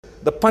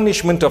the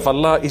punishment of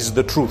Allah is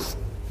the truth.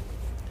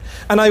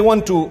 And I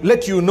want to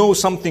let you know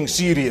something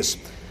serious.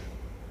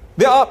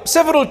 There are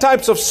several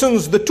types of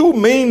sins, the two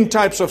main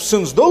types of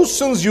sins, those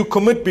sins you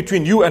commit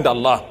between you and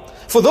Allah.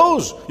 For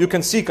those, you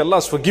can seek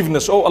Allah's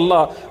forgiveness. Oh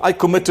Allah, I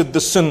committed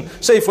this sin.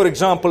 Say for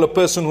example, a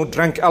person who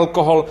drank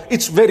alcohol,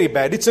 it's very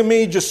bad, it's a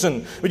major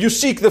sin. But you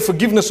seek the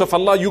forgiveness of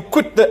Allah, you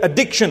quit the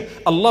addiction,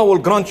 Allah will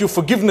grant you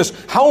forgiveness.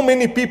 How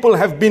many people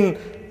have been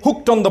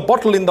hooked on the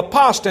bottle in the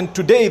past and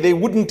today they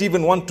wouldn't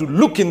even want to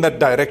look in that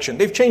direction?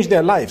 They've changed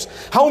their lives.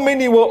 How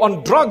many were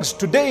on drugs?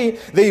 Today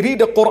they read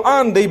the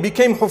Quran, they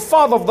became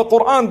huffaz of the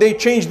Quran, they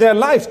changed their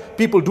lives.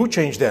 People do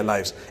change their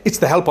lives. It's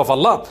the help of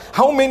Allah.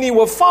 How many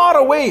were far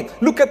away?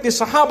 Look at the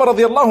Sahaba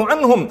radiallahu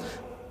anhum.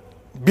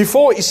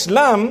 Before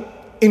Islam,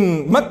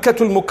 in Makkah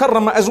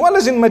al-Mukarramah as well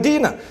as in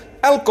Medina,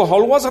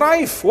 alcohol was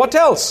rife. What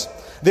else?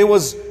 There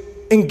was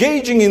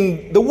engaging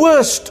in the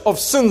worst of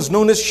sins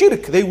known as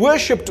shirk. They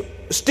worshipped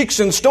sticks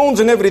and stones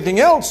and everything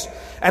else.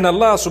 And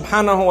Allah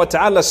subhanahu wa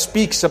ta'ala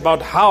speaks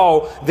about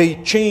how they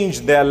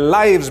changed their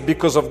lives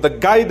because of the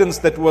guidance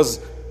that was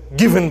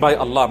given by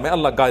Allah. May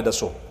Allah guide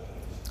us all.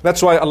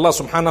 That's why Allah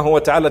subhanahu wa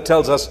ta'ala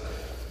tells us,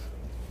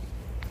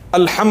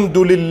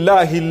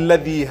 Alhamdulillahi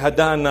alladhi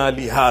hadana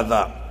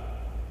lihada.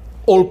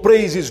 All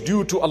praise is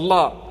due to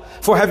Allah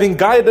for having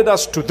guided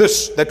us to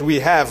this that we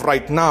have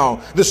right now,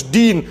 this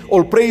deen.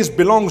 All praise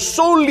belongs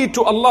solely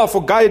to Allah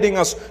for guiding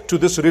us to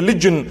this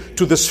religion,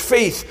 to this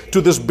faith,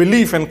 to this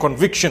belief and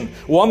conviction.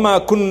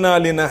 وَمَا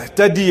كُنَّا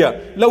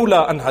لِنَهْتَدِيَ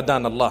لَوْلَا أَنْ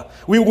هَدَانَ اللَّهِ.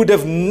 We would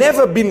have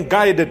never been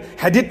guided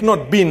had it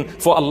not been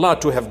for Allah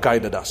to have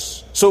guided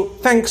us. So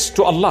thanks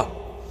to Allah.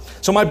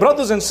 So my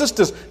brothers and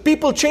sisters,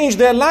 people change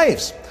their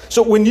lives.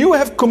 So when you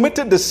have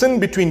committed a sin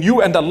between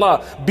you and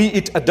Allah, be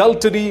it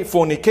adultery,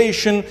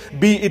 fornication,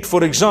 be it,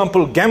 for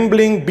example,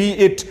 gambling, be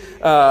it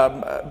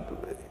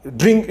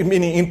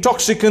meaning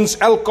intoxicants,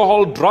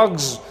 alcohol,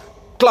 drugs,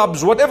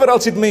 clubs, whatever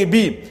else it may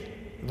be,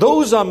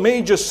 those are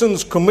major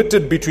sins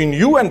committed between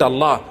you and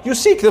Allah. You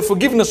seek the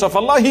forgiveness of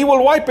Allah, He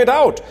will wipe it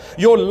out.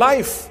 Your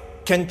life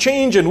can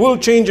change and will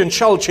change and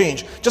shall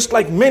change, just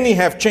like many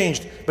have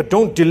changed. But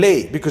don't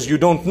delay, because you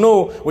don't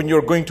know when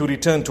you're going to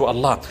return to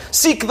Allah.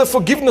 Seek the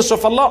forgiveness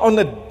of Allah on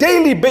a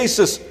daily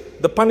basis.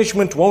 The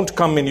punishment won't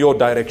come in your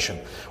direction.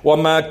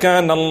 وَمَا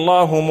كَانَ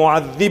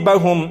اللَّهُ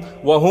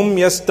مُعَذِّبَهُمْ وَهُمْ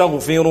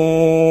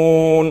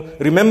يَسْتَغْفِرُونَ.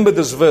 Remember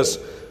this verse.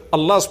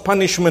 Allah's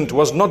punishment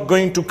was not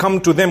going to come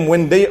to them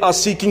when they are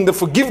seeking the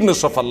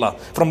forgiveness of Allah.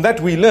 From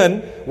that we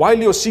learn, while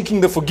you're seeking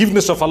the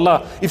forgiveness of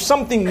Allah, if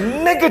something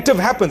negative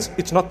happens,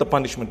 it's not the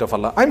punishment of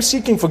Allah. I'm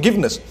seeking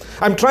forgiveness.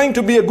 I'm trying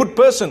to be a good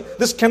person.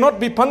 This cannot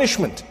be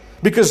punishment.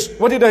 Because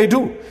what did I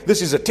do?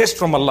 This is a test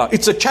from Allah.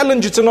 It's a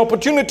challenge, it's an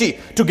opportunity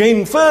to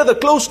gain further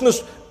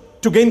closeness,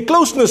 to gain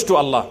closeness to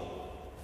Allah.